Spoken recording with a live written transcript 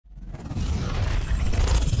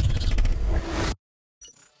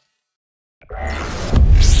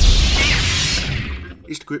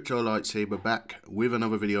It's the Crypto Lightsaber back with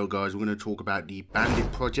another video, guys. We're going to talk about the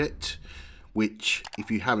Bandit project, which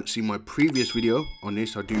if you haven't seen my previous video on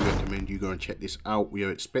this, I do recommend you go and check this out. We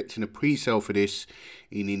are expecting a pre-sale for this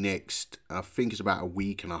in the next, I think it's about a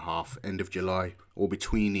week and a half, end of July, or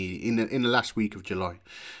between in the last week of July.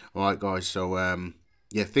 All right, guys. So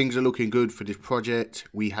yeah, things are looking good for this project.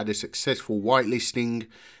 We had a successful whitelisting.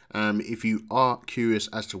 If you are curious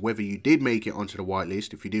as to whether you did make it onto the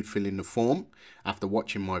whitelist, if you did fill in the form after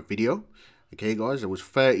watching my video, okay, guys, there was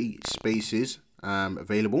 30 spaces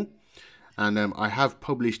available, and I have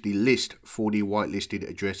published the list for the whitelisted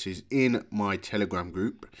addresses in my Telegram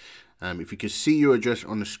group. If you can see your address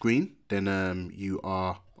on the screen, then you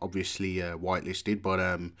are obviously whitelisted,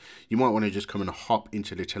 but you might want to just come and hop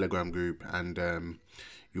into the Telegram group, and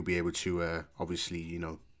you'll be able to obviously, you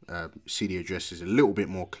know, see the addresses a little bit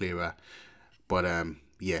more clearer. But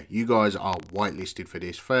yeah, you guys are whitelisted for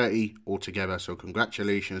this, 30 altogether. So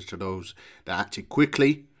congratulations to those that acted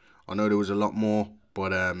quickly. I know there was a lot more,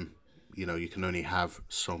 but you know, you can only have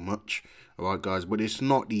so much. All right, guys, but it's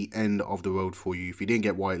not the end of the road for you. If you didn't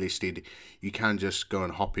get whitelisted, you can just go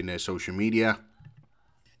and hop in their social media.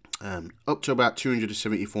 Up to about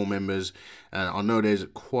 274 members. I know there's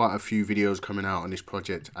quite a few videos coming out on this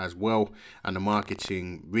project as well, and the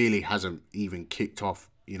marketing really hasn't even kicked off,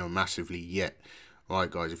 you know, massively yet. All right,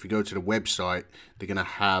 guys, if you go to the website, they're gonna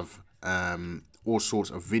have all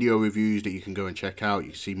sorts of video reviews that you can go and check out.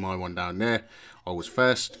 You can see my one down there. I was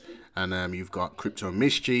first, and you've got Crypto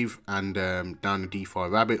Mischief and down the DeFi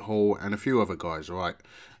Rabbit Hole and a few other guys. All right,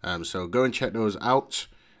 so go and check those out.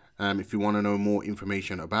 If you want to know more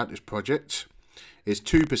information about this project. It's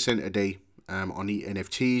 2% a day on the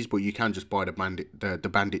NFTs, but you can just buy the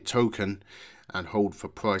Bandit token and hold for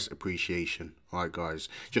price appreciation. All right, guys,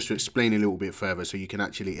 just to explain a little bit further, so you can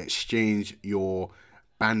actually exchange your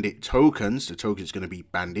Bandit tokens. The token is going to be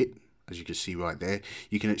Bandit, as you can see right there.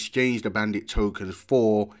 You can exchange the Bandit tokens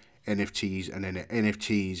for NFTs, and then the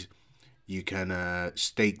NFTs, you can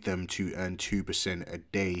stake them to earn 2% a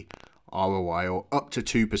day ROI, or up to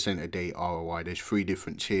 2% a day ROI. There's 3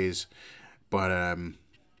 different tiers, but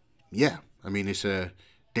yeah, I mean, it's a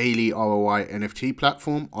daily ROI NFT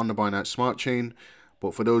platform on the Binance Smart Chain.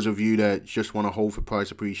 But for those of you that just want to hold for price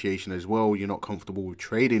appreciation as well, you're not comfortable with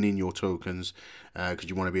trading in your tokens because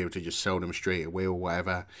you want to be able to just sell them straight away or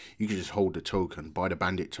whatever, you can just hold the token, buy the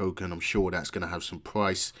Bandit token. I'm sure that's going to have some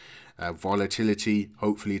price volatility,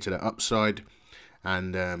 hopefully to the upside.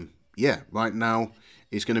 And yeah, right now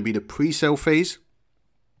it's going to be the pre-sale phase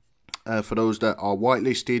for those that are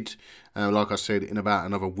whitelisted, like I said, in about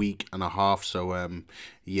another week and a half. So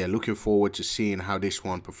yeah, looking forward to seeing how this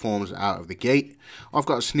one performs out of the gate. I've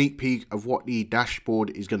got a sneak peek of what the dashboard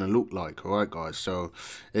is going to look like. All right, guys, so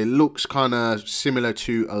it looks kind of similar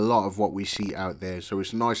to a lot of what we see out there. So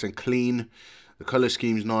it's nice and clean, the color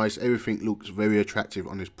scheme's nice, everything looks very attractive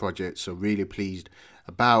on this project. So really pleased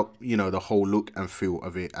about, you know, the whole look and feel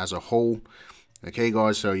of it as a whole. Okay,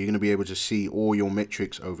 guys, so you're going to be able to see all your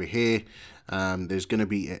metrics over here. There's going to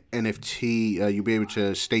be an NFT. You'll be able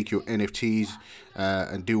to stake your NFTs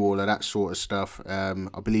and do all of that sort of stuff. I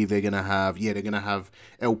believe they're going to have, yeah, they're going to have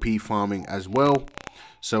LP farming as well.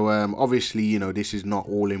 So obviously, you know, this is not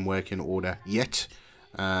all in working order yet.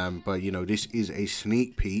 But, you know, this is a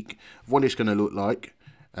sneak peek of what it's going to look like,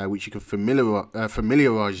 which you can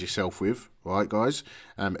familiarize yourself with, right, guys?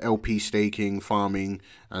 LP staking, farming,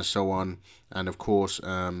 and so on. And of course,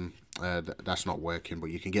 that's not working, but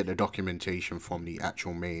you can get the documentation from the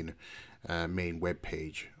actual main web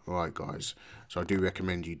page. All right, guys, so I do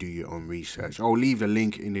recommend you do your own research. I'll leave the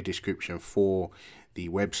link in the description for the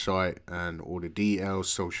website and all the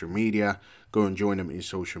details, social media. Go and join them in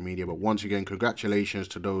social media. But once again, congratulations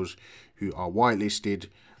to those who are whitelisted.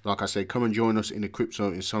 Like I said, come and join us in the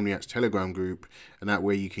Crypto Insomniacs Telegram group, and that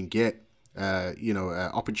way you can get you know,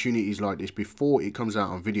 opportunities like this before it comes out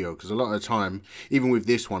on video. Because a lot of the time, even with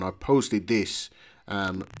this one, I posted this,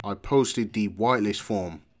 I posted the whitelist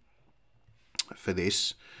form for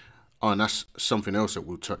this. Oh, and that's something else that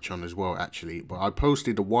we'll touch on as well, actually. But I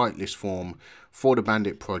posted the whitelist form for the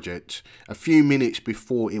Bandit project a few minutes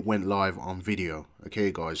before it went live on video.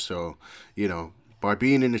 Okay, guys, so you know, by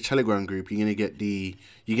being in the Telegram group, you're gonna get the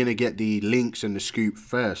links and the scoop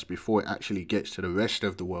first before it actually gets to the rest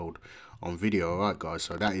of the world on video. All right, guys,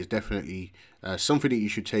 so that is definitely something that you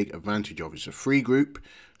should take advantage of. It's a free group,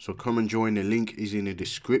 so come and join. The link is in the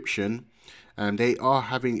description, and they are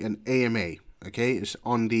having an AMA. Okay, it's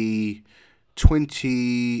on the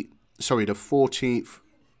 14th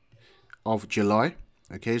of July.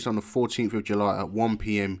 Okay, it's on the 14th of July at 1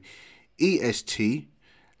 PM EST,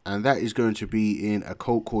 and that is going to be in a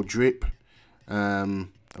cult called Drip.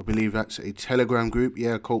 I believe that's a Telegram group.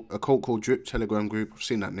 Yeah, a cult called Drip Telegram group. I've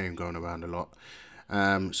seen that name going around a lot.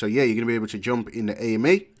 So yeah, you're going to be able to jump in the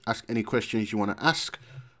AMA, ask any questions you want to ask.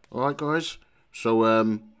 Alright guys,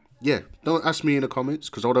 so yeah, don't ask me in the comments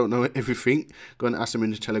because I don't know everything. Go and ask them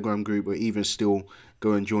in the Telegram group, or even still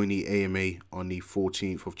go and join the AMA on the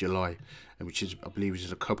 14th of July, which is, I believe,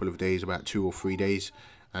 is a couple of days, about 2 or 3 days.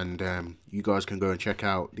 And you guys can go and check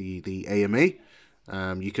out the AMA.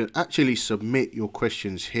 You can actually submit your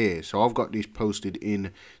questions here. So I've got this posted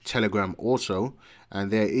in Telegram also,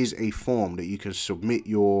 and there is a form that you can submit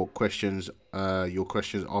your questions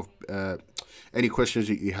of any questions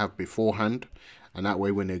that you have beforehand, and that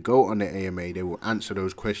way when they go on the AMA, they will answer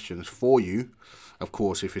those questions for you, of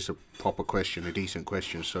course, if it's a proper question, a decent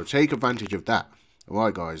question. So take advantage of that. All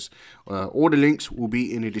right guys, all the links will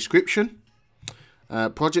be in the description.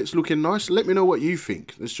 Project's looking nice. Let me know what you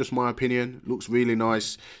think. That's just my opinion. Looks really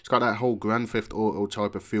nice. It's got that whole Grand Theft Auto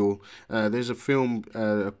type of feel. There's a film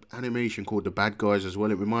animation called The Bad Guys as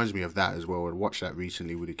well. It reminds me of that as well. I watched that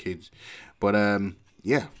recently with the kids. But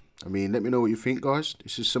yeah, I mean, let me know what you think, guys.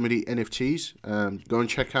 This is some of the NFTs. Go and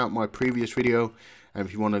check out my previous video. And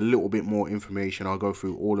if you want a little bit more information, I'll go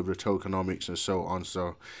through all of the tokenomics and so on.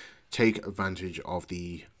 So take advantage of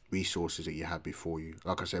the resources that you have before you.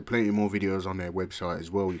 Like I said, plenty more videos on their website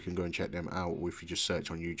as well. You can go and check them out, or if you just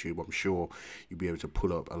search on YouTube, I'm sure you'll be able to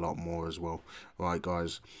pull up a lot more as well. Right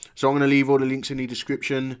guys, so I'm going to leave all the links in the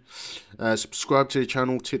description. Subscribe to the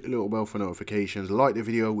channel, hit the little bell for notifications, like the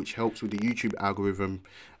video, which helps with the YouTube algorithm,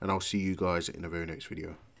 and I'll see you guys in the very next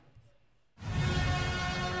video.